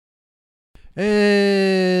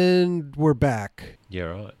And we're back. Yeah,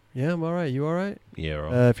 right. Yeah, I'm all right. You all right? Yeah,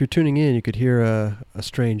 right. If you're tuning in, you could hear a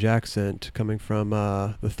strange accent coming from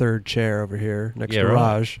the third chair over here next to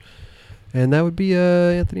Raj. And that would be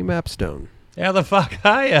Anthony Mapstone. How the fuck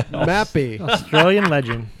are you? Mappy. Australian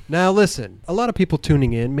legend. Now, listen. A lot of people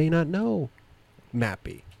tuning in may not know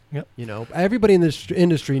Mappy. Yep. You know, everybody in this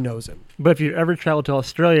industry knows him. But if you ever travel to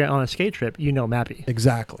Australia on a skate trip, you know Mappy.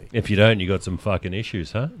 Exactly. If you don't, you got some fucking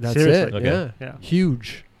issues, huh? That's Seriously. it. Okay. Yeah.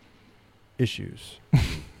 Huge issues.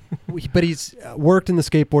 But he's worked in the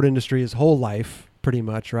skateboard industry his whole life, pretty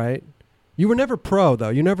much, right? You were never pro, though.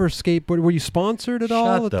 You never skateboarded. Were you sponsored at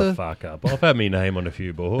all? Shut the fuck up. I've had my name on a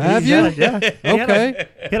few boards. Have you? Yeah. Okay.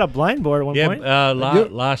 He had a blind board at one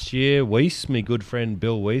point. Last year, Weiss, my good friend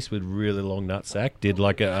Bill Weiss with really long nutsack, did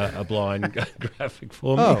like a blind graphic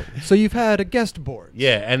for me. Oh, so you've had a guest board.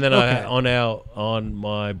 Yeah, and then Okay. on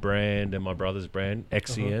my brand and my brother's brand,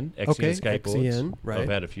 XCN, Okay, Skateboards. XCN, right. I've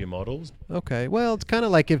had a few models. Okay. Well, it's kind of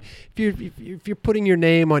like if you're putting your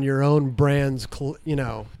name on your own brand's,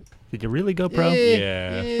 Did you really go pro?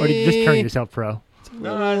 Yeah. Or did you just turn yourself pro?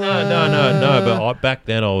 No. But back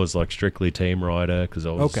then I was like strictly team rider because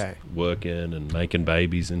I was Okay. working and making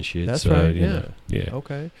babies and shit. That's so, right. you know, yeah.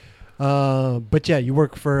 Okay. But yeah, you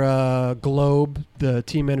work for Globe, the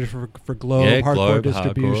team manager for Globe, Yeah, hardcore Globe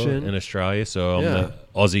distribution Hardcore in Australia. So I'm Yeah. the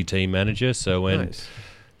Aussie team manager. So when Nice.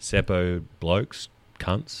 Seppo blokes,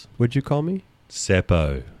 cunts, What'd you call me?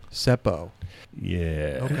 Seppo. Seppo.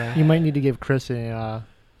 Yeah. Okay. You might need to give Chris a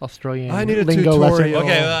Australian I need a lingo tutorial. lesson.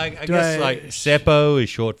 Okay, well, I Do guess I- like Seppo is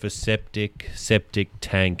short for septic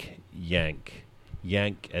tank, yank.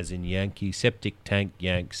 Yank as in Yankee, septic tank,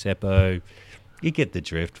 yank, Seppo. You get the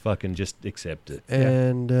drift. Fucking just accept it.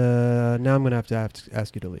 And now I'm going to have to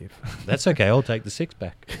ask you to leave. That's okay. I'll take the six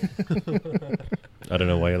back. I don't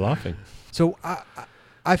know why you're laughing. So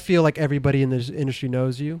I feel like everybody in this industry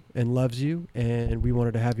knows you and loves you, and we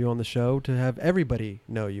wanted to have you on the show to have everybody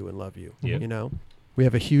know you and love you. Yep. You know, we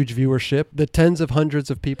have a huge viewership. The tens of hundreds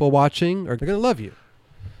of people watching they're going to love you.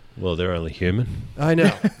 Well, they're only human. I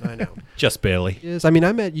know. Just barely. Yes, I mean,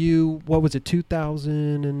 I met you. What was it?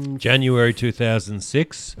 2000 and January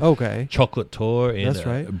 2006. Okay, Chocolate tour in That's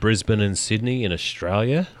right. Brisbane and Sydney in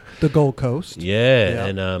Australia. the Gold Coast. Yeah, Yeah,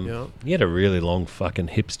 and yeah. you had a really long fucking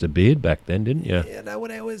hipster beard back then, didn't you? Yeah, that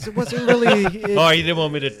one it wasn't really. Oh, you didn't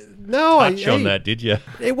want me to no, touch on that, did you?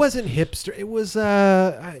 It wasn't hipster. It was.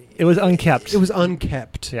 It was unkept. It was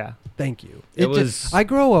unkept. Yeah. Thank you. It just- was- I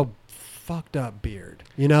grow a fucked up beard.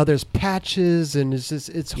 You know, there's patches and it's just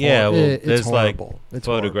it's Yeah, horrible. well, It's there's like horrible. It's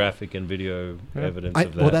photographic and video evidence horrible.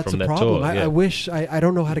 of that Well, that's from the that problem. tour. Yeah. I wish I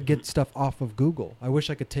don't know how to get stuff off of Google. I wish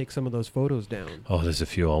I could take some of those photos down. Oh, there's a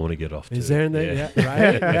few I want to get off. Is too. there in there? Yeah,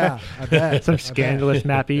 right. Yeah, I bet. Some scandalous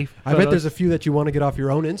Mappy. I bet there's a few that you want to get off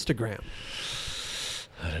your own Instagram.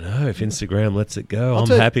 I don't know if Instagram lets it go. I'll I'm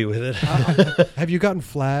tell you- happy with it. Have you gotten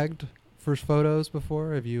flagged for photos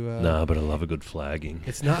before? Have you? No, but I love a good flagging.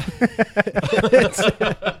 It's not.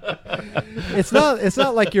 it's not. It's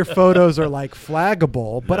not like your photos are like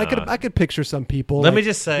flaggable. But Nah. I could picture some people. Let me like-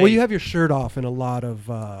 just say- well, you have your shirt off in a lot of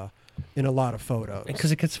photos,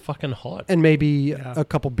 Because it gets fucking hot. and maybe Yeah. a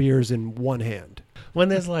couple beers in one hand. When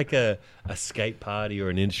there's like a skate party or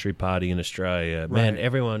an industry party in Australia, man, Right.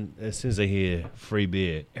 everyone, as soon as they hear free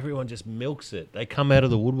beer, everyone just milks it. They come out of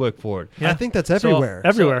the woodwork for it. I think that's everywhere.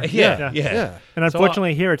 Everywhere. Yeah. Yeah. And So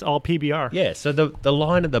unfortunately, here it's all PBR. Yeah, so the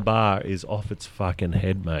line at the bar is off its fucking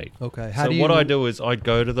head, mate. Okay. So what I do is I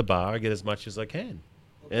go to the bar, I get as much as I can.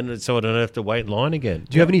 And so I don't have to wait in line again.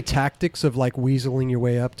 Do you have any tactics of like weaseling your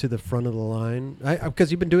way up to the front of the line? Because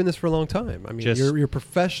you've been doing this for a long time. I mean, Just- you're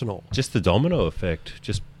professional. Just the domino effect.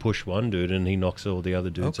 Just push one dude and he knocks all the other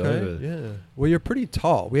dudes Okay. over. Yeah. Well, you're pretty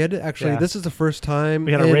tall. We had to actually. Yeah. This is the first time.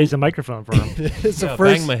 We had to in- raise the microphone for him. It's Yeah, the I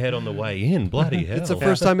first. banged my head on the way in. Bloody hell. It's the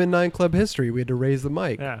first time in 9 Club history we had to raise the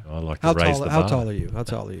mic. Yeah. I like to How raise tall? the How bar. tall are you? How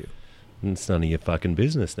tall are you? It's none of your fucking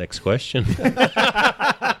business. Next question.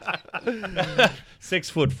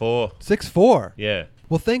 6'4". 6'4". Yeah.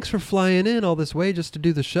 Well, thanks for flying in all this way just to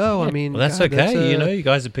do the show. I mean, Well, that's God, okay. You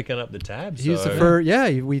guys are picking up the tabs. He's so. the first. Yeah,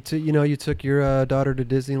 you took your daughter to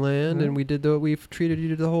Disneyland, and we did we've treated you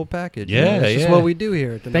to the whole package. Yeah, It's just yeah. what we do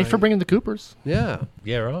here. At the Thanks for night. bringing the Coopers. Yeah.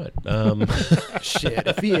 Yeah, right. Shit.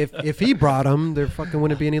 If he brought them, there fucking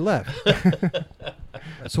wouldn't be any left.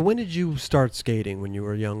 So when did you start skating? When you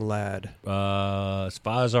were a young lad? As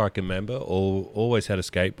far as I can remember, always had a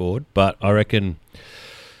skateboard, but I reckon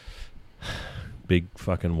big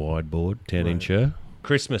fucking wide board, 10-incher.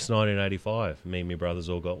 Christmas 1985. Me and my brothers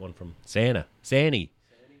all got one from Santa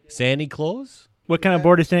Claus. What kind of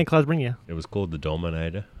board did Santa Claus bring you? It was called the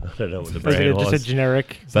Dominator. I don't know what the Was brand it was. just a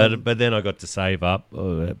generic? But then I got to save up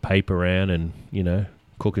paper round and,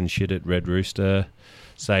 cooking shit at Red Rooster.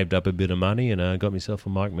 Saved up a bit of money and got myself a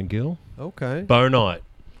Mike McGill. Okay. Bow night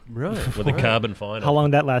Right. with a carbon finder. How long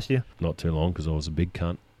did that last you? Not too long because I was a big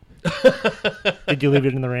cunt. Did you leave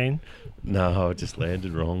it in the rain? No, I just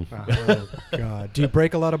landed wrong. Oh, God. Do you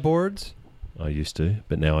break a lot of boards? I used to,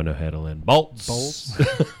 but now I know how to land bolts. Bolts?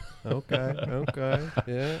 Okay.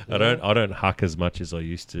 Yeah. I don't huck as much as I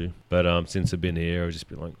used to, but since I've been here, I've just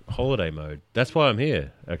been like holiday mode. That's why I'm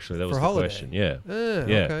here. Actually, that was For the holiday? question. Yeah,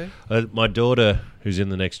 Yeah. Okay. my daughter, who's in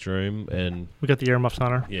the next room, and We got the earmuffs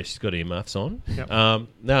on her. yeah, she's got earmuffs on. Yep.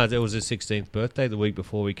 No, it was her 16th birthday the week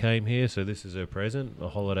before we came here, so this is her present, a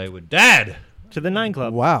holiday with Dad. To the 9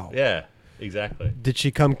 Club. Wow. Yeah, exactly. Did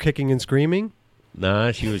she come kicking and screaming?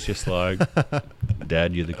 No, she was just like,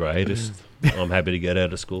 Dad, you're the greatest. I'm happy to get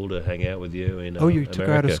out of school to hang out with you in You took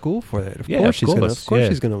her out of America." school for that. Of Yeah, course of course, Of course yeah.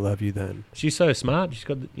 she's gonna love you then. She's so smart. She's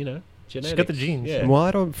got the, genetics. She's got the genes. Yeah, Well, I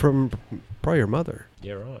don't from probably your mother.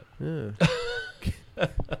 yeah, right. Yeah.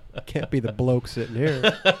 Can't be the bloke sitting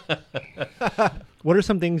here. What are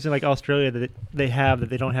some things in like Australia that they have that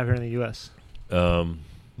they don't have here in the U.S.?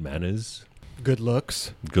 Manners, Good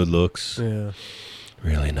looks. good looks, Yeah.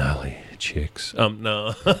 really gnarly chicks.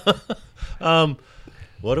 No.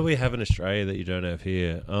 What do we have in Australia that you don't have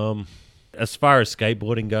here? As far as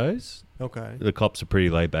skateboarding goes, Okay. the cops are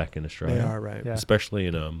pretty laid back in Australia. They are right. Yeah. Especially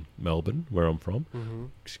in Melbourne, where I'm from. Mm-hmm.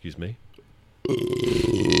 Excuse me.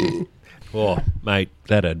 Oh, mate,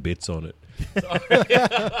 that had bits on it.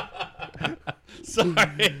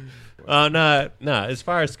 Sorry. No. As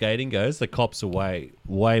far as skating goes, the cops are way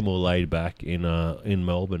more laid back in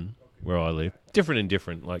Melbourne, where I live. Different in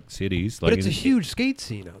different cities. But it's a huge skate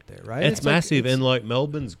scene out there, right? It's massive, and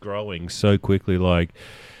Melbourne's growing so quickly.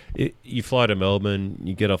 You fly to Melbourne,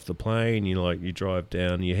 you get off the plane, you drive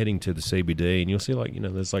down, you're heading to the CBD, and you'll see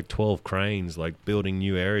there's 12 cranes building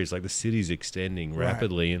new areas. The city's extending Right.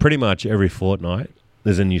 rapidly, and pretty much every fortnight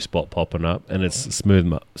there's a new spot popping up, and it's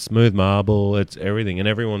smooth marble, it's everything, and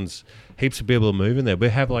everyone's heaps of people are moving there. We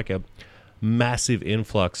have a massive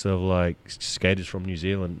influx of skaters from New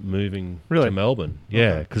Zealand moving Really? to Melbourne.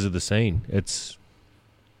 Yeah, because of the scene. It's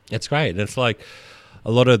great. And it's a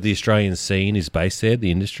lot of the Australian scene is based there, the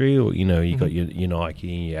industry, or you got your Nike,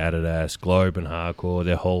 your Adidas, Globe, and Hardcore.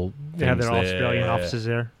 Their whole They have their things there. Australian offices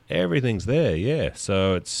there. Everything's there, yeah.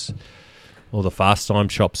 So it's all the fast time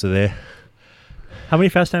shops are there. How many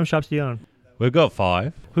Fast Time shops do you own? We've got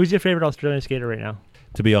 5. Who's your favorite Australian skater right now?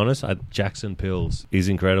 To be honest, Jackson Pills is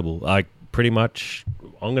incredible. Pretty much,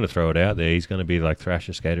 I'm going to throw it out there. He's going to be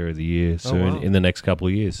Thrasher Skater of the Year soon wow. in the next couple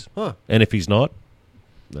of years. Huh. And if he's not,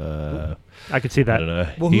 I could see I that. don't know.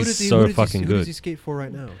 Well, He's so fucking who good. does he skate for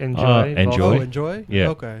right now? Enjoy. Enjoy. Oh, Enjoy? Yeah.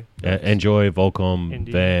 Okay. Enjoy, Volcom,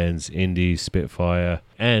 Indy. Vans, Indy, Spitfire.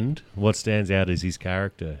 And what stands out is his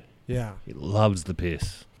character. Yeah. He loves the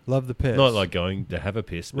piss. Love the piss. Not going to have a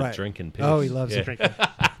piss, but Right. drinking piss. Oh, he loves yeah. it. Drinking.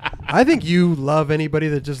 I think you love anybody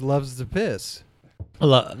that just loves the piss.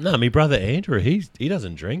 No, my brother Andrew, he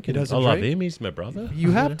doesn't drink. He and doesn't I love drink? him. He's my brother. You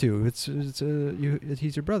have to.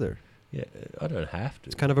 He's your brother. Yeah, I don't have to.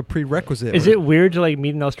 It's kind of a prerequisite. Is it weird to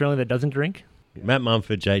meet an Australian that doesn't drink? Matt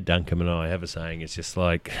Mumford, Jay Duncombe, and I have a saying. It's just you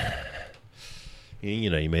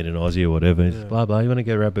meet an Aussie or whatever. It's Yeah. blah blah. You want to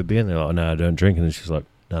go grab a beer? And they're like, oh, no, I don't drink. And it's just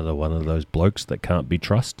another one of those blokes that can't be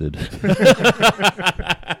trusted.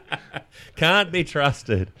 Can't be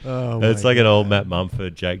trusted. Oh, It's my like an old God. Matt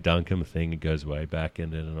Mumford, Jake Duncombe thing. It goes way back,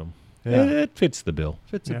 and Yeah. it fits the bill.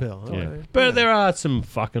 Fits Yeah. a bill. Yeah. Okay. But Yeah. there are some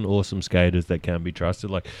fucking awesome skaters that can be trusted.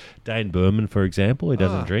 Like Dane Berman, for example. He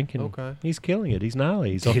doesn't drink, and Okay. he's killing it. He's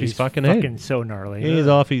gnarly. He's off Dude, his he's fucking head. so gnarly. He's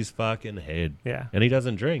off his fucking head. Yeah. And he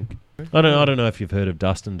doesn't drink. I don't know if you've heard of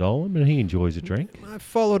Dustin Dolan, but he enjoys a drink. I've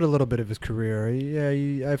followed a little bit of his career.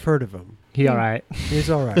 I've heard of him. He all right. He's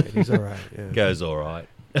all right. He's all right. Yeah. Goes all right.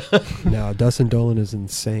 No, Dustin Dolan is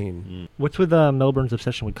insane. What's with Melbourne's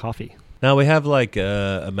obsession with coffee? Now we have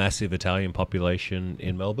a massive Italian population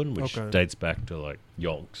in Melbourne, which Okay. dates back to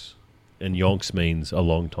yonks, and yonks means a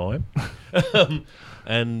long time.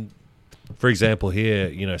 And for example, here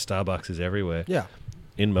Starbucks is everywhere. Yeah.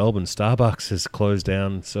 In Melbourne, Starbucks has closed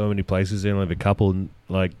down so many places. They only have a couple.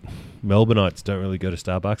 Melbourneites don't really go to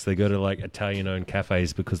Starbucks. They go to Italian-owned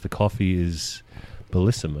cafes because the coffee is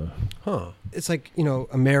bellissimo. Huh. It's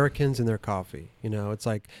Americans and their coffee. It's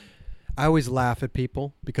I always laugh at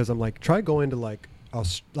people because I'm try going to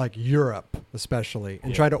Europe especially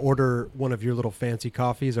and Yeah. try to order one of your little fancy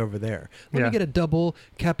coffees over there. Let Yeah. me get a double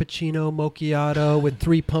cappuccino macchiato with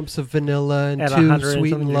 3 pumps of vanilla and At 2 100 and sweet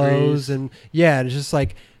something and lows. degrees. And yeah, it's just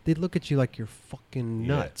they'd look at you like you're fucking Yeah.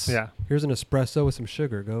 nuts. Yeah. Here's an espresso with some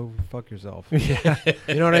sugar. Go fuck yourself. Yeah.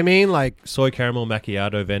 You know what I mean? Like, Soy caramel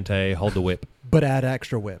macchiato venti, hold the whip. but add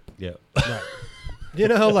extra whip. Yeah. Right. You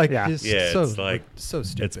know, like, Yeah. just Yeah, so, it's like- so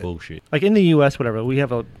stupid. It's bullshit. Like in the U.S., whatever,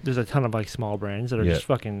 there's a ton of like small brands that are Yeah. just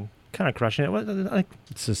fucking kind of crushing it. Like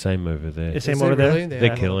It's the same over there. the Is same it over there. really? They're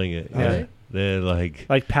Yeah. killing it. Are Yeah. they? They're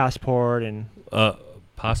like Passport and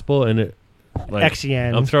passport and it like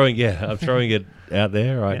XEN. I'm throwing it out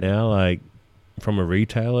there right now, like from a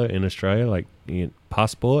retailer in Australia, like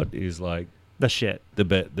Passport is like the shit. the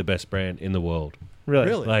best brand in the world. Really?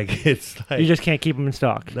 Really? Like it's like You just can't keep them in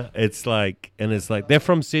stock. no, it's like they're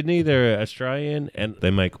from Sydney, they're Australian, and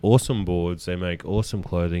they make awesome boards, they make awesome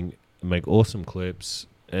clothing, make awesome clips,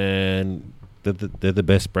 and they're the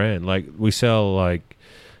best brand. Like we sell like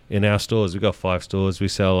in our stores, we've got 5 stores. We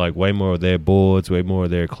sell like way more of their boards, way more of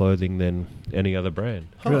their clothing than any other brand.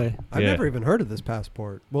 Huh. Really? I've Yeah. never even heard of this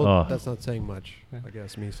Passport. Well, Oh. that's not saying much, Yeah. I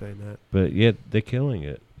guess, me saying that. But yeah, they're killing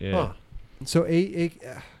it. Yeah. Huh. So,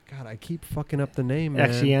 God, I keep fucking up the name, man.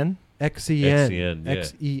 XEN. XEN. yeah.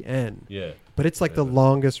 XEN. Yeah. But it's like the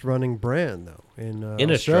longest running brand, though,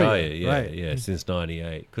 in Australia, yeah, Right. yeah, since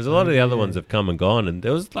 '98. Because a lot of the other ones have come and gone, and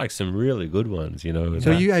there was like some really good ones, you know.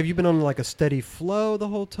 So have you been on like a steady flow the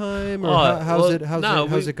whole time, or Oh, how's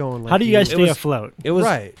well, it going? Like How do you guys it stay was- afloat? It was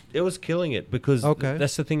right? It was killing it because Okay.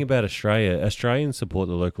 that's the thing about Australia. Australians support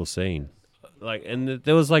the local scene. Like, and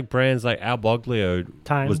there was like brands like Al Boglio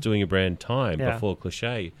Time. was doing a brand Time Yeah. before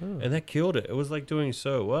Cliche, Oh. and that killed it. It was like doing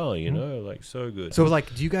so well, you know, like so good. So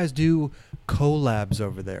like, do you guys do collabs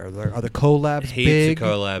over there? Are the collabs Heaps big? of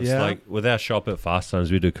collabs. Yeah? Like with our shop at Fast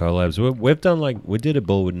Times, we do collabs. We've done like we did a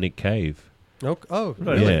board with Nick Cave. Oh,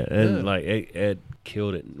 Really? really? Yeah, and like it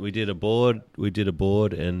killed it. We did a board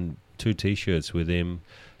and 2 T-shirts with him.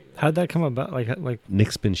 How'd that come about? Like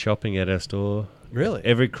Nick's been shopping at our store. Really?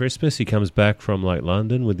 Every Christmas he comes back from like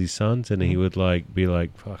London with his sons, and he would like be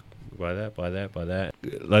like, "Fuck, buy that, buy that, buy that."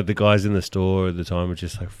 Like the guys in the store at the time were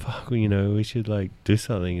just like, "Fuck, you know, we should like do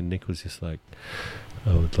something." And Nick was just like,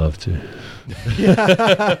 "I would love to."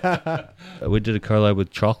 We did a collab with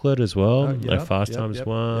Chocolate as well, Oh, like yep, Fast yep, Times yep,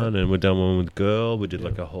 one, and we've done one with Girl. We did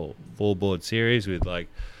Yep. like a whole 4-board series with like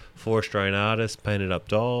 4 Australian artists painted up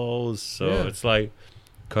dolls. So Yeah. it's like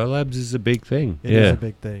collabs is a big thing. It yeah. is a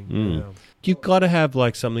big thing. Mm. Yeah. You got to have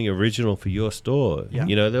like something original for your store. Yeah.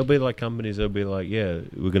 You know, there'll be like companies that'll be like, yeah,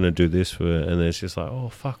 we're going to do this for, and it's just like, oh,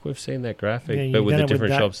 fuck, we've seen that graphic, yeah, but you with done the it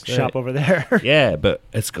different that shops. there. shop over there. Yeah, but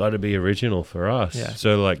it's got to be original for us. Yeah.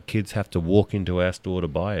 So like kids have to walk into our store to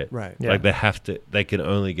buy it. Right. Yeah. Like they can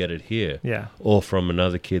only get it here. Yeah. Or from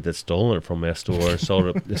another kid that's stolen it from our store and sold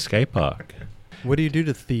it at the skate park. What do you do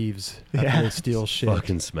to thieves after Yeah. they steal shit?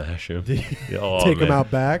 Fucking smash them. Do you Oh, take them man. out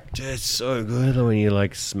back? Dude, it's so good when you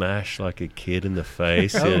like smash like a kid in the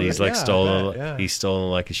face Oh, and he's like yeah, I stolen. bet, yeah. He's stolen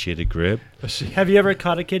like a shitty grip. Have you ever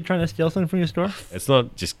caught a kid trying to steal something from your store? It's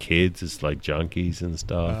not just kids; it's like junkies and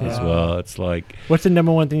stuff as Oh. well. It's like What's the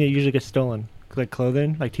number one thing that usually gets stolen? Like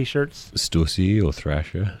clothing, like T-shirts. Stussy or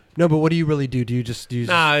Thrasher. No, but what do you really do? Do you just use?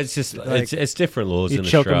 No, it's just like- it's different laws You in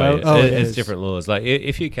choke 'em Australia. out? Oh, It- it it's is. different laws. Like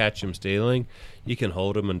if you catch them stealing, you can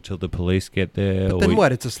hold them until the police get there. But then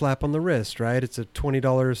what? It's a slap on the wrist, right? It's a $20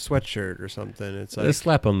 sweatshirt or something. It's A like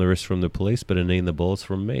slap on the wrist from the police, but a knee in the balls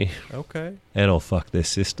from me, okay. and I'll fuck their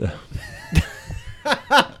sister.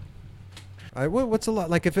 What's a lot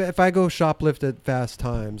like if I go shoplift at Fast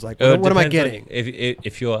Times? Like It what am I depends getting?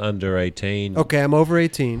 If you're under 18, Okay, I'm over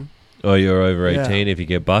 18, or you're over Yeah. 18, if you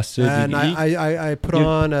get busted, and you, I put you-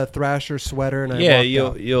 on a Thrasher sweater and I yeah,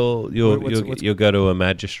 walked out. What's- you'll go to a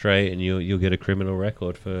magistrate and you'll get a criminal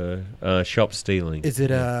record for shop stealing. Is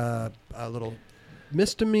it a little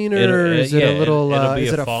misdemeanor? Is Yeah, it a little? it'll be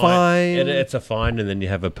Is it a fine? It's a fine, and then you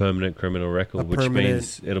have a permanent criminal record, A which permanent-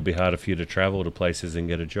 means it'll be harder for you to travel to places and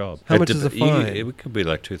get a job. How much is a fine? It could be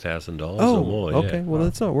like $2,000 Oh, or more. okay. Yeah. Well,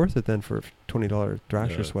 that's not worth it then for a $20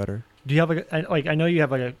 Thrasher Yeah. sweater. Do you have I know you have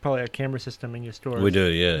probably a camera system in your store. We do,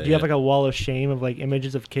 yeah. Do you have like a wall of shame of like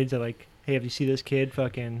images of kids that like, hey, have you see this kid?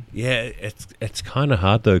 Fucking. Yeah, it's kind of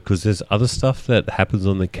hard though because there's other stuff that happens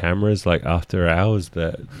on the cameras like after hours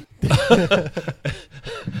that.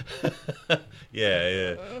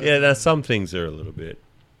 yeah. Now some things are a little bit.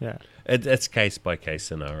 Yeah. It's case by case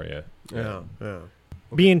scenario. Yeah.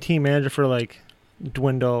 Being team manager for like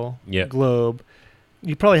Dwindle, Yeah. Globe,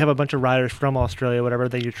 you probably have a bunch of riders from Australia, whatever,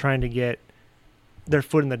 that you're trying to get their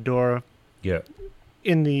foot in the door Yeah.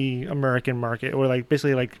 in the American market, or like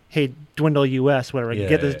basically like, hey, Dwindle US, whatever, Yeah,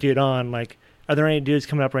 get this yeah. dude on. Like, are there any dudes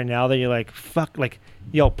coming up right now that you're like, fuck, like,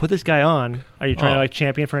 yo, put this guy on? Are you trying to like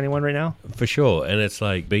champion for anyone right now? For sure. And it's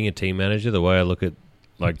like being a team manager, the way I look at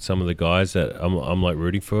like some of the guys that I'm like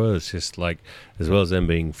rooting for. It's just like, as well as them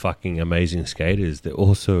being fucking amazing skaters, they're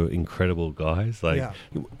also incredible guys. Like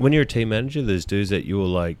when you're a team manager, there's dudes that you will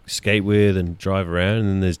like skate with and drive around, and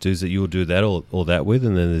then there's dudes that you will do that or that with,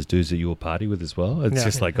 and then there's dudes that you will party with as well. It's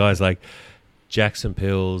just like guys like Jackson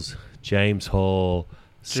Pills, James Hall,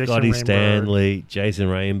 Scotty Stanley, Jason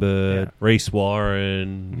Rainbird, Reese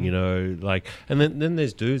Warren, you know, like, and then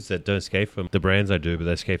there's dudes that don't skate for the brands I do, but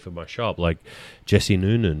they skate for my shop, like Jesse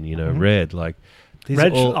Noonan, you know, Red, like.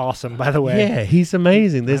 Red's awesome, by the way. Yeah, he's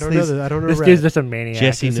amazing. I don't know this Red. dude's just a maniac.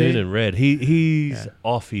 Jesse Noonan, Red. He's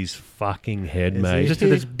off his fucking head, mate. Just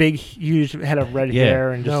with this big, huge head of red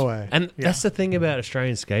hair. And no way. And that's the thing about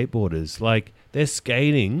Australian skateboarders. Like, their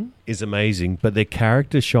skating is amazing, but their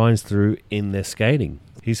character shines through in their skating.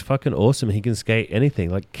 He's fucking awesome. He can skate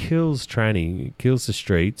anything. Like, kills tranny, kills the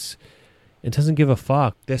streets, and doesn't give a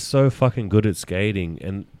fuck. They're so fucking good at skating,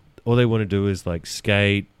 and all they want to do is, like,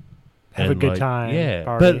 skate. Have a good time. Yeah.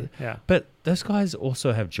 Party. But those guys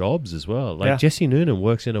also have jobs as well. Like, Jesse Noonan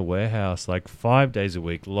works in a warehouse, like, 5 days a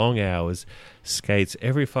week, long hours, skates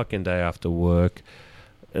every fucking day after work,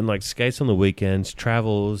 and like skates on the weekends,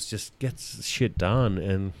 travels, just gets shit done.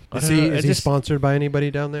 And is he sponsored by anybody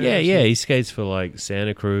down there? Yeah. He skates for like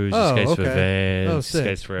Santa Cruz. He skates for Vans.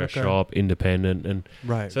 Skates for our shop, independent, and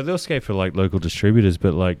so they'll skate for like local distributors.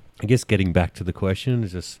 But like, I guess getting back to the question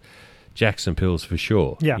is just Jackson Pills for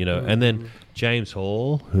sure. Yeah, you know, and then James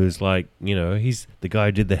Hall, who's like, you know, he's the guy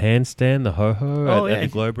who did the handstand, the ho-ho at the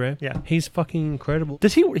Globe ramp. Yeah. He's fucking incredible.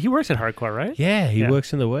 Does he works at Hardcore, right? Yeah, he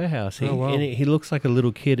works in the warehouse. And he looks like a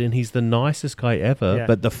little kid, and he's the nicest guy ever,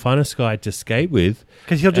 but the funnest guy to skate with,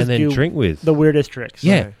 because he'll just do drink with. The weirdest tricks.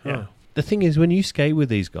 Yeah. The thing is, when you skate with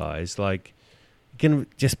these guys, like, you can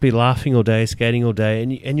just be laughing all day, skating all day,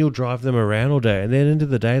 and you'll drive them around all day. And then at the end of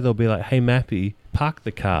the day, they'll be like, hey, Mappy, park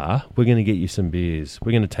the car. We're going to get you some beers.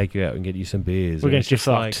 We're going to take you out and get you some beers. We're going to get you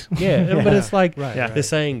fucked. But it's like, they're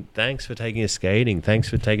saying, thanks for taking us skating. Thanks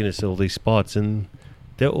for taking us to all these spots. And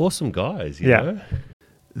they're awesome guys, you know?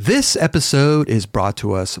 This episode is brought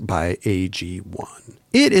to us by AG1.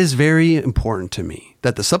 It is very important to me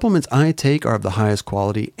that the supplements I take are of the highest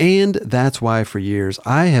quality, and that's why for years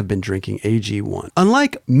I have been drinking AG1.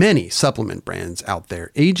 Unlike many supplement brands out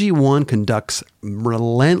there, AG1 conducts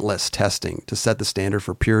relentless testing to set the standard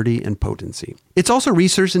for purity and potency. It's also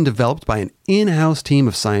researched and developed by an in-house team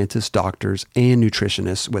of scientists, doctors, and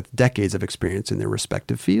nutritionists with decades of experience in their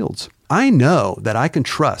respective fields. I know that I can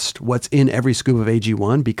trust what's in every scoop of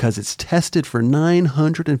AG1 because it's tested for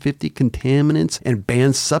 950 contaminants and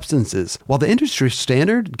banned substances, while the industry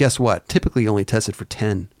standard, guess what, typically only tested for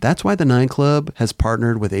 10. That's why the 9 Club has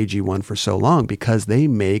partnered with AG1 for so long, because they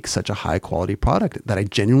make such a high quality product that I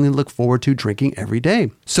genuinely look forward to drinking every day.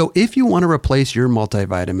 So if you want to replace your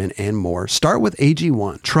multivitamin and more, start with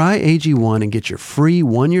AG1. Try AG1 and get your free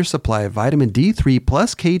 1-year supply of vitamin D3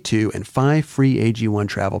 plus K2 and 5 free AG1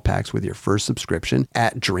 travel packs with your first subscription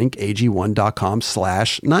at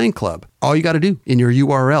drinkag1.com/9club. All you got to do in your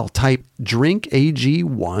URL, type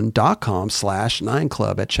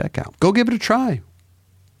drinkag1.com/9club at checkout. Go give it a try.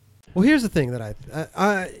 Well, here's the thing that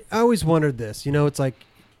I always wondered this. You know, it's like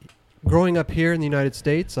growing up here in the United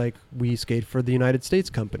States, like we skate for the United States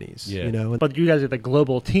companies. Yeah. You know, but you guys are the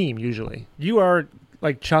global team usually. You are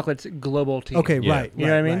like Chocolate's global team. Okay, right. You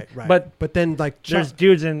know what I mean? Right. But then like there's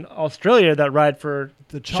dudes in Australia that ride for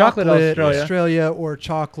the Chocolate Australia or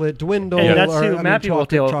Chocolate Dwindle. And that's or, who Mappy will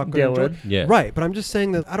deal with. Yeah. Right, but I'm just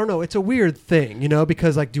saying that, I don't know, it's a weird thing, you know,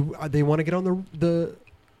 because like do they want to get on the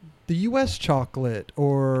U.S. chocolate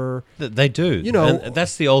or... They do. You know, and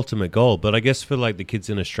that's the ultimate goal. But I guess for like the kids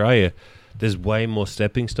in Australia, there's way more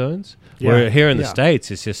stepping stones. Yeah. Where here in the States,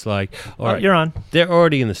 it's just like, all right, you're on. They're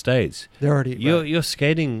already in the States. They're already. You're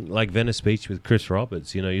skating like Venice Beach with Chris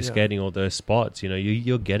Roberts. You know, you're skating all those spots. You know,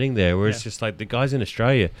 you're getting there. Where it's just like the guys in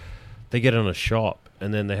Australia, they get on a shop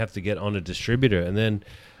and then they have to get on a distributor and then.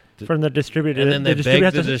 From the distributor. And then they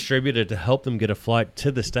beg the distributor to help them get a flight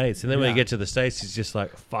to the States. And then when you get to the States, it's just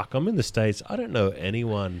like, fuck, I'm in the States. I don't know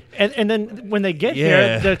anyone. And then when they get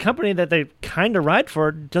here, the company that they kind of ride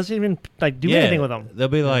for doesn't even like do anything with them. They'll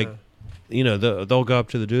be like, you know, they'll go up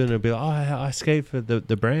to the dude and they'll be like, oh, I skate for the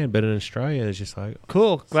brand. But in Australia, it's just like,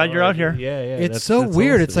 cool, glad you're out here. Yeah. It's so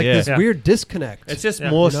weird. Awesome. It's like this weird disconnect. It's just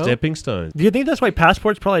more stepping stones. Do you think that's why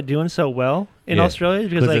Passport's probably doing so well in Australia?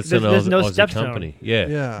 Because like, there's no step company.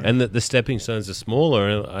 Yeah. And the stepping stones are smaller.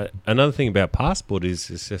 And another thing about Passport is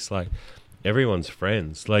it's just like everyone's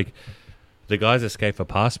friends. Like the guys that skate for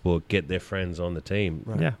Passport get their friends on the team.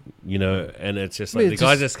 Right. Yeah. You know, and it's just like the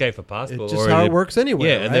guys that skate for Passport. It's just how it works anyway.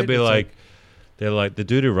 Yeah, and they'll be like they're like, the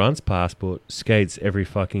dude who runs Passport skates every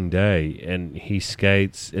fucking day, and he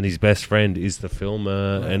skates, and his best friend is the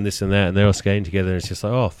filmer, and this and that, and they're all skating together, and it's just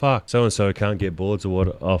like, oh, fuck, so-and-so can't get boards or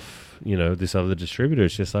what off, this other distributor.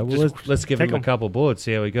 It's just like, well, let's give him a couple boards,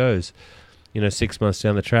 see how he goes. 6 months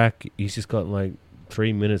down the track, he's just got like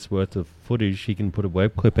 3 minutes worth of footage. He can put a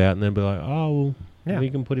web clip out and then be like, oh, well, we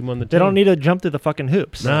can put him on the team. They don't need to jump through the fucking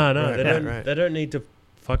hoops. No, they don't need to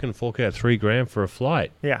fucking fork out $3,000 for a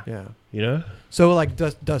flight. Yeah. So like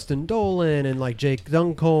Dustin Dolan and like Jake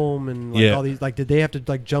Duncombe and like all these, like, did they have to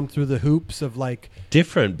like jump through the hoops of like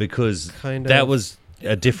different, because that was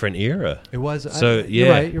a different era. It was. So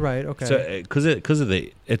you're right. Okay. So because of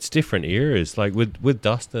it's different eras. Like with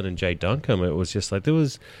Dustin and Jake Duncombe, it was just like there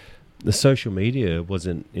was the social media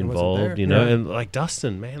wasn't involved, and like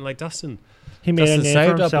Dustin. He made a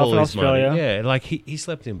name for himself in Australia. Money. Yeah, like he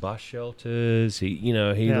slept in bus shelters. He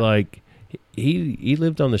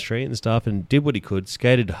lived on the street and stuff, and did what he could.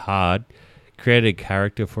 Skated hard, created a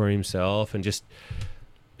character for himself, and just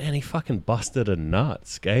he fucking busted a nut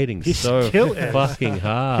skating so fucking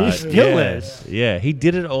hard. He still is. Yeah, he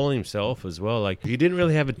did it all himself as well. Like, he didn't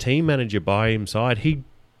really have a team manager by his side. He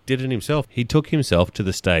did it himself. He took himself to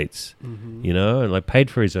the States, and like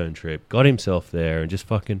paid for his own trip, got himself there, and just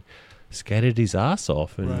fucking skated his ass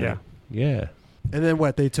off. And yeah. And then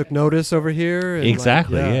what? They took notice over here. And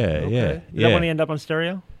exactly. Like, yeah. Is that when he ended up on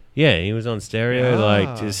stereo? Yeah, he was on stereo,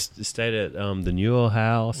 like, just stayed at the Newell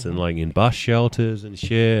house and, like, in bus shelters and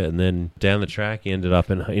shit. And then down the track, he ended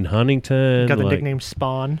up in Huntington. Got the nickname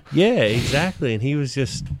Spawn. Yeah, exactly. And he was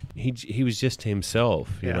just he was just himself,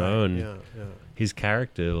 you know, and his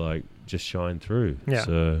character, like, just shined through. Yeah.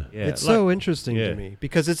 So, it's so interesting to me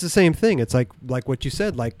because it's the same thing. It's like what you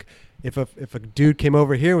said, like, if a dude came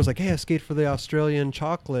over here and was like, hey, I skate for the Australian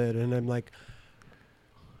chocolate, and I'm like,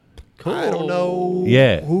 cool. I don't know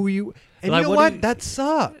who you... And like, you know what? That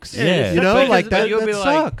sucks. Yeah. You know, like, that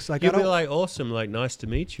sucks. Like, you'll be like, awesome, like, nice to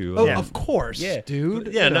meet you. Oh, of course, dude.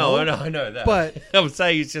 Yeah, I know that. But... I'm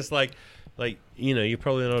saying it's just like, you're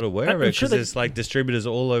probably not aware of it because there's, like, distributors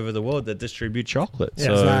all over the world that distribute chocolate. Yeah.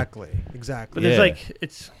 So. Exactly. But there's, like,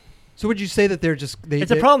 it's... So would you say that they're just... it's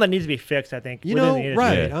a problem that needs to be fixed, I think.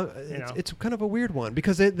 Right. It's kind of a weird one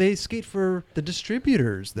because they skate for the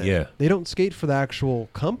distributors then. Yeah. They don't skate for the actual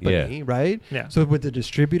company, right? Yeah. So would the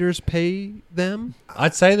distributors pay them?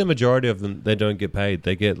 I'd say the majority of them, they don't get paid.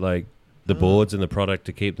 They get, like, the boards and the product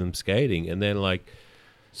to keep them skating. And then, like,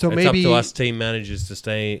 it's up to us team managers to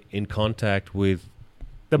stay in contact with...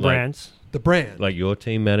 the brands. The brand. Like your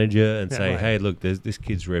team manager and say, hey, look, there's this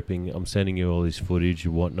kid's ripping. I'm sending you all this footage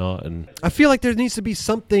and whatnot. And I feel like there needs to be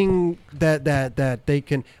something that they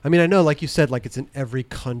can... I mean, I know, like you said, like it's in every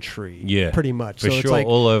country. Yeah. Pretty much. For so sure, it's like,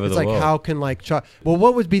 all over the world. It's like, how can, like... well,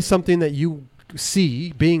 what would be something that you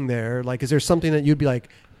see being there? Like, is there something that you'd be like,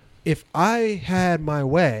 if I had my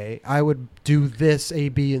way, I would do this, A,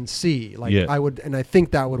 B, and C. Like, I would... And I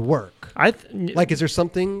think that would work. Like, is there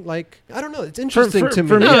something like, I don't know, it's interesting to me.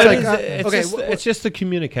 For me, it's it's just the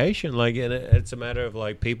communication. Like, and it's a matter of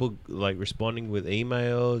like people like responding with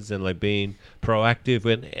emails and like being proactive,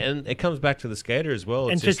 and it comes back to the skater as well.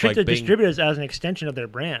 And it's to just treat like the distributors as an extension of their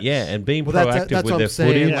brand. Yeah, and being proactive that's with what their I'm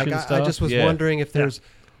saying. footage Like, and stuff. I just was wondering if there's,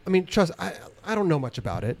 I mean, trust, I don't know much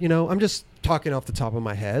about it. You know, I'm just talking off the top of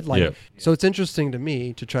my head. Like, so it's interesting to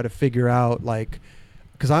me to try to figure out, like,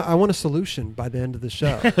 because I want a solution by the end of the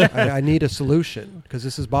show. I need a solution because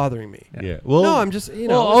this is bothering me. Yeah. Well, no, I'm just,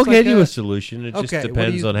 I'll get you a solution. It just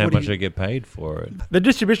depends on how much I get paid for it. The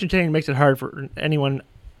distribution chain makes it hard for anyone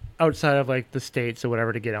outside of like the States or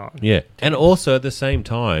whatever to get on. Yeah. And also at the same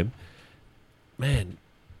time, man,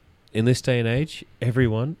 in this day and age,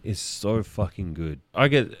 everyone is so fucking good. I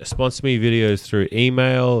get sponsor me videos through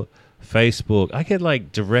email, Facebook. I get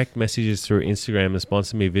like direct messages through Instagram and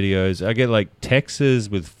sponsor me videos. I get like texts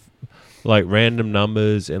with like random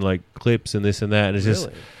numbers and like clips and this and that. And it's just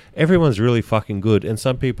everyone's really fucking good. And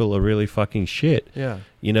some people are really fucking shit. Yeah.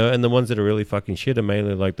 You know, and the ones that are really fucking shit are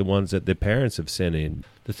mainly like the ones that their parents have sent in.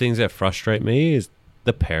 The things that frustrate me is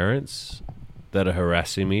the parents that are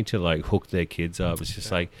harassing me to like hook their kids up. It's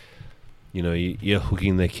just like, you know, you're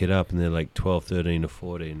hooking their kid up and they're like 12, 13 or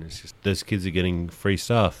 14. It's just those kids are getting free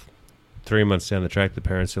stuff. 3 months down the track, the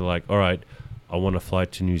parents are like, all right, I want to fly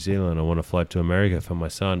to New Zealand. I want to fly to America for my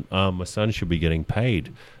son. My son should be getting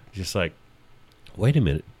paid. Just like, wait a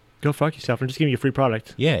minute. Go fuck yourself and just give me a free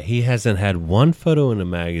product. Yeah, he hasn't had one photo in a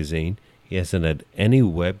magazine. He hasn't had any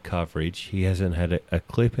web coverage. He hasn't had a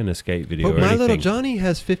clip in a skate video or anything. My Little Johnny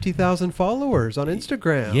has 50,000 followers on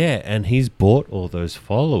Instagram. Yeah, and he's bought all those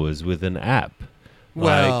followers with an app.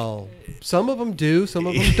 Well, Some of them do, some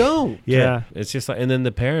of them don't. Yeah. It's just like, and then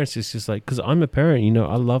the parents, it's just like, because I'm a parent,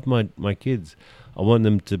 I love my kids. I want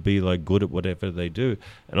them to be like good at whatever they do,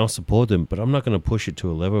 and I'll support them, but I'm not going to push it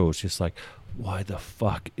to a level where it's just like, why the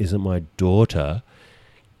fuck isn't my daughter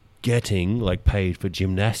getting like paid for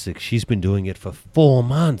gymnastics? She's been doing it for 4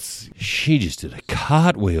 months. She just did a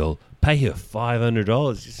cartwheel. Pay her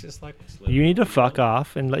 $500. It's just like, You need to fuck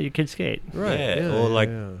off and let your kids skate. Right. yeah, or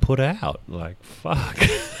like put out. Like, fuck.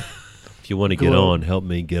 If you want to get on, help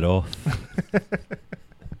me get off.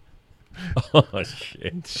 Oh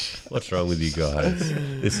shit! What's wrong with you guys?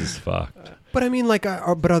 This is fucked. But I mean, like,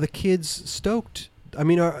 are the kids stoked? I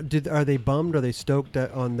mean, are they bummed? Are they stoked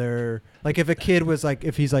on their, like, if a kid was like,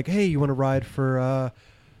 if he's like, hey, you want to ride for?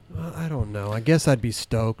 I don't know. I guess I'd be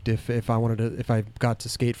stoked if I got to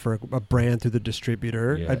skate for a brand through the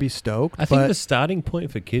distributor. Yeah. I'd be stoked. I think the starting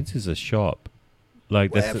point for kids is a shop.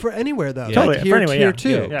 Like that's for anywhere though, Yeah. like Totally, here, for anywhere, here yeah.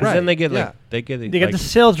 too. Yeah. Right. Then they get yeah. like they get the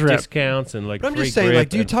sales rep. discounts and like. But I'm free just saying, grip like,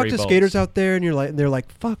 do you and talk free to bolts. skaters out there, and they're like,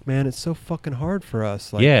 "Fuck, man, it's so fucking hard for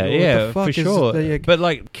us." Like, Yeah, what the yeah, fuck for is sure. the- But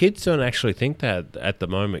like, kids don't actually think that at the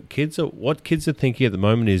moment. What kids are thinking at the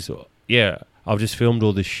moment is, yeah, I've just filmed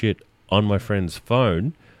all this shit on my friend's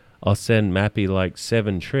phone. I'll send Mappy like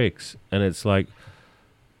 7 tricks, and it's like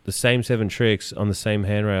the same 7 tricks on the same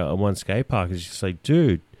handrail at one skate park. It's just like,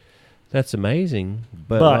 dude, that's amazing,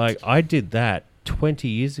 but like I did that 20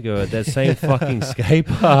 years ago at that same fucking skate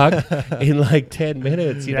park in like 10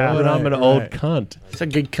 minutes, you know, and I'm an old cunt. It's a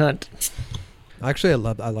good cunt. Actually,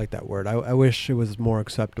 I like that word. I wish it was more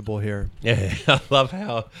acceptable here. Yeah, I love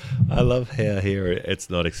how here it's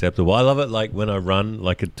not acceptable. I love it like when I run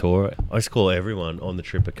like a tour, I just call everyone on the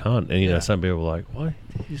trip a cunt, and you know some people are like, "Why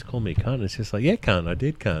did you just call me a cunt?" It's just like, yeah, cunt, I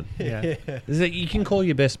did cunt. Yeah. It's like, you can call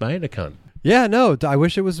your best mate a cunt. Yeah, no, I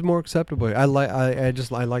wish it was more acceptable. I like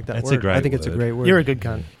that That's word. a great I think it's a word. great word. You're a good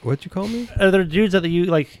cunt. What'd you call me? Are there dudes that you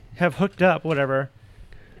like have hooked up, whatever,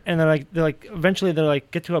 and they're like eventually they're like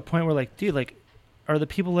get to a point where like, dude, like, are the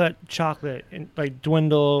people at Chocolate and like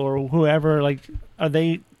Dwindle or whoever, like, are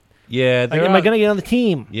they? Yeah, Like, am I gonna get on the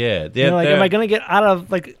team? Yeah, You know, like, am I gonna get out of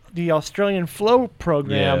like the Australian Flow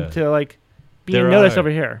program Yeah. to like be There noticed are. over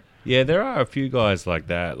here? Yeah, there are a few guys like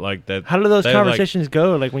that. Like that. How do those they're, like- conversations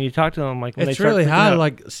go? Like when you talk to them, like when they It's start really freaking hard, out?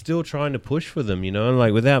 like still trying to push for them, you know, and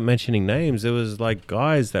like without mentioning names, there was like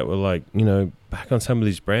guys that were like, you know, back on some of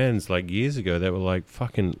these brands like years ago that were like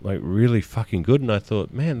fucking like really fucking good, and I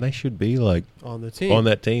thought, man, they should be like On the team. on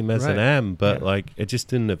that team as an Right. AM, but Yeah. like it just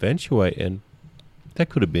didn't eventuate, and that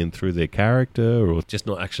could have been through their character or just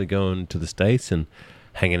not actually going to the States and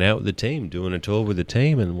hanging out with the team, doing a tour with the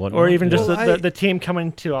team and whatnot. or even just Well, the team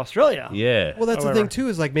coming to Australia. yeah. Well, that's the However. thing too.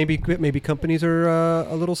 Is like maybe companies are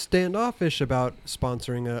a little standoffish about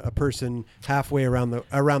sponsoring a person halfway around the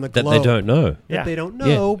that globe they don't know. that Yeah. they don't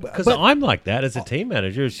know. Because but- I'm like that as a team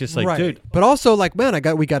manager. It's just like, right. dude, But also, like, man,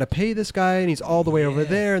 we got to pay this guy, and he's all the way over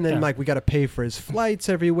there, and then Yeah. like we got to pay for his flights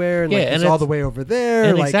everywhere, and Yeah, like and he's all it's- the way over there,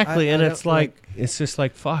 and like, exactly, I and don't- it's like it's just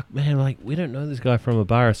like, fuck, man, like we don't know this guy from a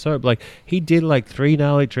bar of soap. Like he did like 3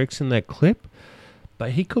 gnarly tricks in that clip,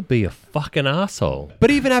 but he could be a fucking asshole. But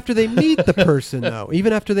even after they meet the person, though,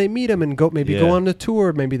 even after they meet him and go Yeah. on the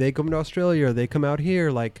tour, maybe they come to Australia or they come out here,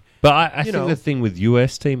 like, But I You think know. the thing with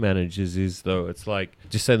US team managers is though it's like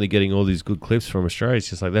just saying they're getting all these good clips from Australia. It's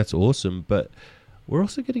just like that's awesome, but we're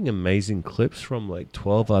also getting amazing clips from like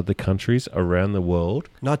 12 other countries around the world.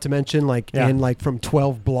 not to mention like Yeah. in like from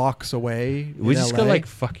 12 blocks away. We in just LA. got like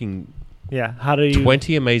fucking Yeah. How do you?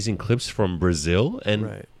 20 amazing clips from Brazil, and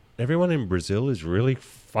right, everyone in Brazil is really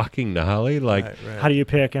fucking gnarly. Like, right. How do you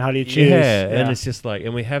pick and how do you choose? yeah, and it's just like,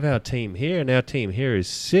 and we have our team here, and our team here is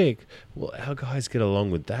sick. Well, our guys get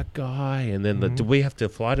along with that guy, and then do we have to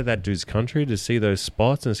fly to that dude's country to see those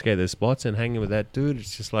spots and skate those spots and hanging with that dude?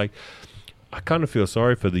 It's just like, I kind of feel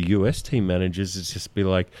sorry for the US team managers. It's just be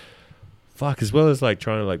like, fuck, as well as like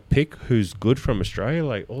trying to like pick who's good from Australia,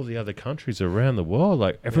 like all the other countries around the world,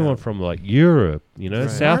 like everyone from like Europe, you know, Right.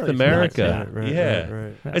 South Right, America. right, right, yeah. right,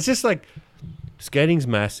 right. Yeah. It's just like skating's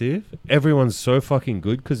massive. Everyone's so fucking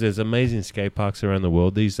good because there's amazing skate parks around the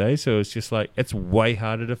world these days. So it's just like, it's way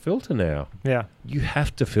harder to filter now. Yeah. You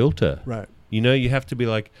have to filter. Right. You know, you have to be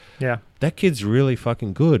like, Yeah. that kid's really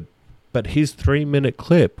fucking good. But his 3-minute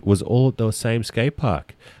clip was all at the same skate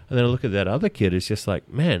park. And then I look at that other kid, it's just like,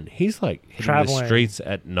 man, he's like hitting Traveling. the streets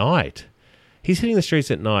at night. He's hitting the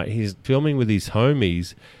streets at night. He's filming with his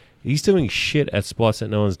homies. He's doing shit at spots that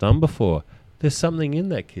no one's done before. There's something in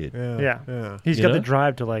that kid. Yeah. Yeah. He's You got know? the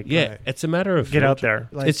drive to like Yeah, Right. it's a matter of get out filter.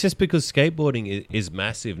 there. Like, It's just because skateboarding is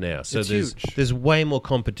massive now. So It's there's huge. there's way more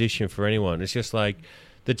competition for anyone. It's just like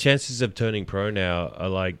the chances of turning pro now are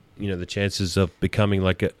like, the chances of becoming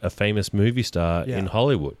like a famous movie star in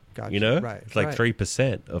Hollywood. Gotcha. Right. It's like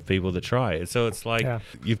 3% of people that try it. So it's like,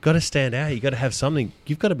 you've got to stand out. You've got to have something.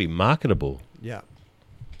 You've got to be marketable. Yeah.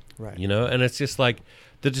 Right. And it's just like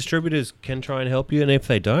the distributors can try and help you. And if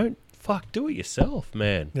they don't, fuck, do it yourself,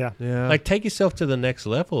 man. Yeah. Yeah. Like, take yourself to the next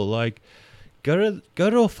level. Like, go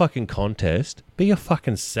to a fucking contest, be a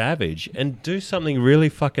fucking savage, and do something really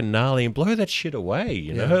fucking gnarly and blow that shit away,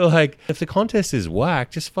 you know? Like, if the contest is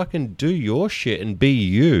whack, just fucking do your shit and be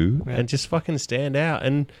you and just fucking stand out.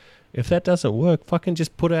 And if that doesn't work, fucking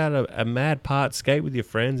just put out a mad part, skate with your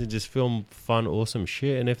friends and just film fun, awesome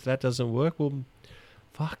shit. And if that doesn't work, well,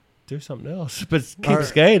 fuck, do something else. But keep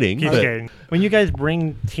skating. Keep skating. When you guys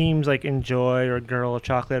bring teams like Enjoy or Girl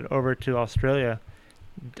Chocolate over to Australia,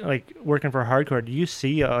 like working for hardcore, do you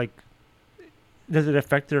see like, does it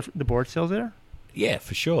affect the board sales there? Yeah,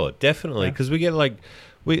 for sure, definitely. Because we get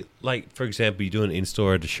for example, you do an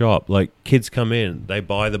in-store at a shop. Like, kids come in, they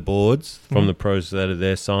buy the boards from the pros that are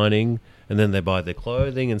there signing, and then they buy their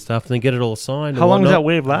clothing and stuff, and they get it all signed. How long does that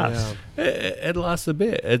wave last? Yeah. It lasts a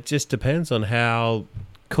bit. It just depends on how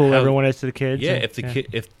cool everyone is to the kids. Yeah,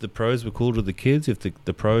 if the pros were cool to the kids, if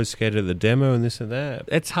the pros skated the demo and this and that,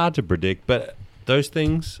 it's hard to predict, but those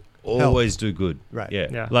things always do good. Right.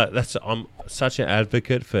 Yeah. Like, I'm such an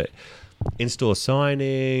advocate for in-store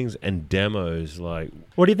signings and demos. Like,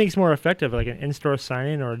 what do you think is more effective, like an in-store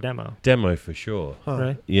signing or a demo? Demo for sure.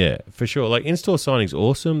 Right? Yeah, for sure. Like, in-store signing's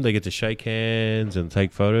awesome. They get to shake hands and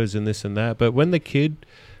take photos and this and that. But when the kid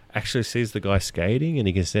actually sees the guy skating and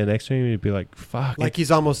he can stand next to him, he'd be like, fuck. Like,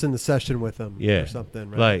 he's almost in the session with them or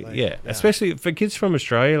something, right? Like, especially for kids from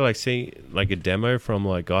Australia, like, see, like, a demo from,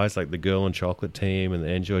 like, guys like the Girl and Chocolate team and the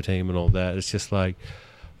Enjoy team and all that. It's just like,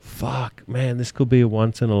 fuck, man, this could be a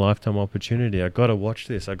once-in-a-lifetime opportunity. I got to watch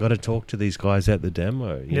this. I got to talk to these guys at the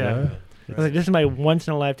demo, you know? Like, this is my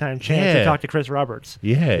once-in-a-lifetime chance to talk to Chris Roberts.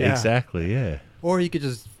 Yeah, exactly, yeah. Or you could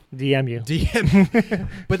just DM you.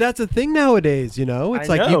 But that's a thing nowadays, you know? It's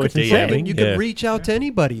like you could DMing. You could reach out to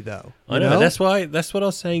anybody, though. I know. That's what I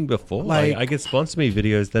was saying before. Like, I get sponsor me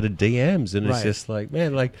videos that are DMs, and it's just like,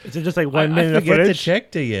 man, like, is it just like 1 minute of footage? I forget footage? to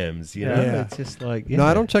check DMs, you know? It's just like, no,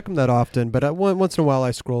 I don't check them that often, but once in a while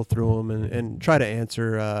I scroll through them and try to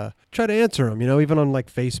answer them, you know, even on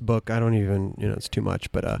like Facebook. I don't even, you know, it's too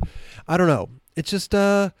much, but I don't know. It's just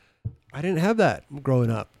I didn't have that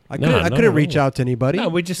growing up. I couldn't reach out to anybody. No,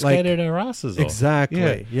 we just skated our asses off.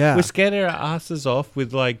 Exactly. Yeah. We skated our asses off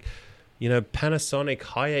with, like, you know, Panasonic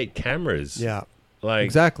Hi8 cameras. Yeah. Like,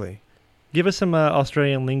 exactly. Give us some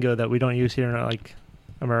Australian lingo that we don't use here in like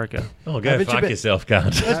America. Oh, go fuck yourself,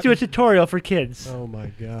 cunt. Let's do a tutorial for kids. Oh my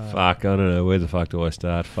god. Fuck, I don't know. Where the fuck do I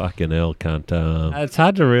start? Fucking hell, cunt. It's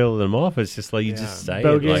hard to reel them off. It's just like you just say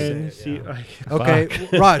it. Like, okay,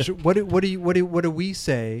 Raj, what do we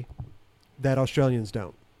say that Australians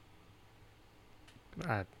don't?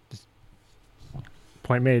 Just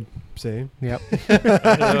point made. See? Yep.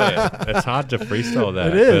 It's hard to freestyle that.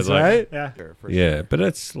 It is, like, right? Yeah. Yeah, but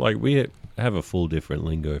it's like we have a full different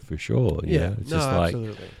lingo for sure. You know? It's just like,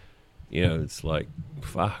 absolutely. you know, it's like,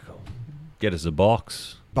 fuck, get us a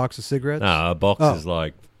box. Box of cigarettes? Nah, a box is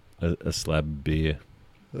like a slab of beer.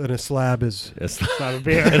 And a slab is... A slab of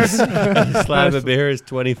beer. a slab of beer is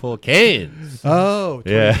 24 cans. Oh,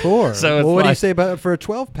 24. Yeah. So what do you say about for a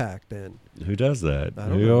 12-pack then? Who does that? I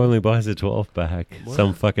don't Who know. only buys a 12-pack? What?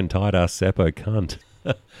 Some fucking tight-ass Seppo cunt.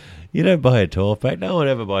 You don't buy a 12-pack. No one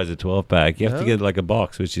ever buys a 12-pack. You have to get like a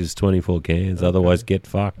box, which is 24 cans. Okay. Otherwise, get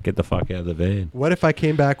the fuck out of the van. What if I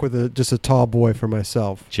came back with just a tall boy for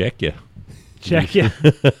myself? Check you.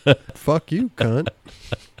 Fuck you, cunt.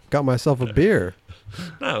 Got myself a beer.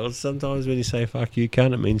 No, well, sometimes when you say fuck you,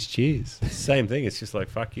 cunt, it means cheers. Same thing. It's just like,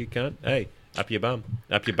 fuck you, cunt. Hey, up your bum.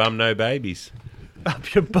 Up your bum, no babies.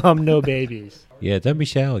 Up your bum, no babies. Yeah, don't be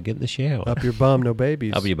sour. Get in the shower. Up your bum, no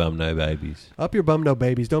babies. Up your bum, no babies. Up your bum, no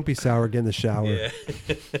babies. Don't be sour. Get in the shower. Yeah.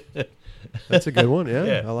 That's a good one.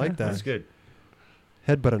 Yeah, I like that. That's good.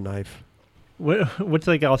 Head but a knife. What's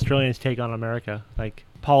like Australians' take on America? Like,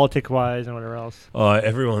 politic-wise and whatever else? Oh,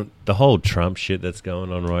 the whole Trump shit that's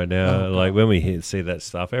going on right now, like when we see that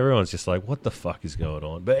stuff, everyone's just like, what the fuck is going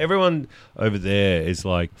on? But everyone over there is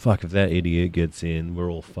like, fuck, if that idiot gets in,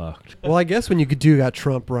 we're all fucked. Well, I guess when you got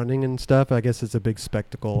Trump running and stuff, I guess it's a big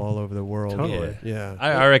spectacle all over the world. Totally. Yeah.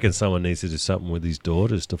 I reckon someone needs to do something with his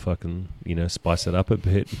daughters to fucking, you know, spice it up a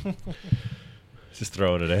bit. Just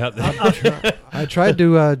throwing it out there. I tried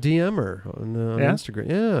to DM her on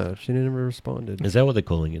Instagram. Yeah, she never responded. Is that what they're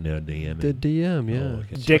calling it now, DM? The DM, yeah. Oh,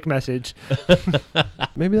 okay. Dick message.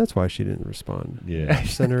 Maybe that's why she didn't respond. Yeah.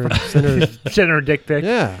 Send her Send her a dick pic.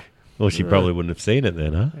 Yeah. Well, she probably wouldn't have seen it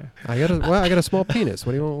then, huh? Yeah. I got a small penis.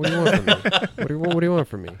 What do you want? What do you want from me? What do you want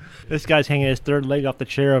from me? This guy's hanging his third leg off the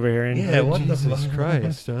chair over here. And Yeah, what the Jesus fuck?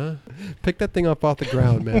 Christ, huh? Pick that thing up off the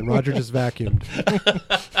ground, man. Roger just vacuumed.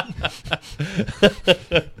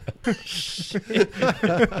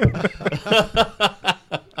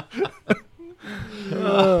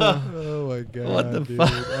 Oh my god! What the dude.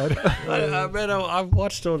 fuck? I've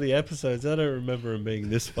watched all the episodes. I don't remember him being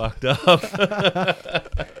this fucked up.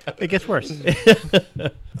 it gets worse.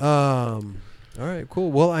 All right,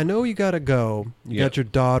 cool. Well, I know you gotta go. You got your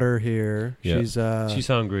daughter here. Yeah. She's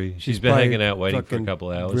hungry. She's been probably hanging out waiting for a fucking couple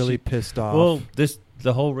hours. really pissed off. Well,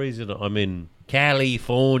 the whole reason I'm in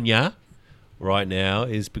California right now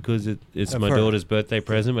is because it's I've my heard. daughter's birthday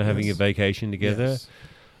present. We're having a vacation together, Yes.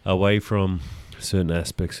 away from certain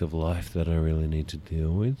aspects of life that I really need to deal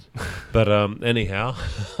with. But anyhow,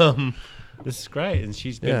 this is great, and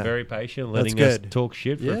she's been very patient, letting us good. talk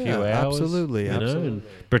shit for a Yeah, few hours. absolutely, you know, absolutely. and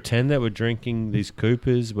pretend that we're drinking these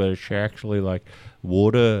Coopers, but it's actually like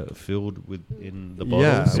water filled within the bottles.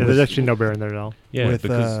 Yeah, So there's actually no beer in there at all. Yeah, with,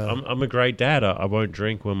 because I'm a great dad. I won't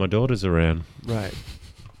drink when my daughter's around. Right.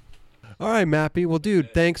 All right, Mappy. Well,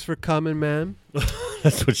 dude, thanks for coming, man.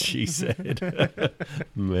 That's what she said.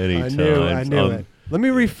 Many I times. knew it. Let me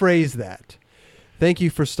rephrase that. Thank you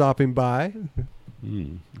for stopping by.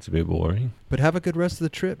 It's a bit boring. But have a good rest of the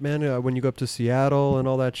trip, man. When you go up to Seattle and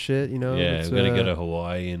all that shit, you know. Yeah, it's, we're going to go to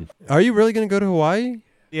Hawaii. And Are you really going to go to Hawaii?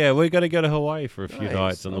 yeah, we're going to go to Hawaii for a few Nice,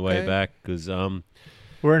 nights on the way okay. back because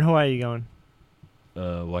Where in Hawaii are you going?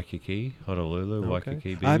 Waikiki, Honolulu, Okay.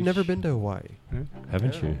 Waikiki Beach. I've never been to Hawaii.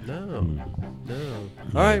 Haven't you? No. Hmm. No.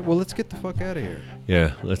 All right, well, let's get the fuck out of here.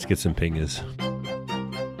 Yeah, let's get some pingers.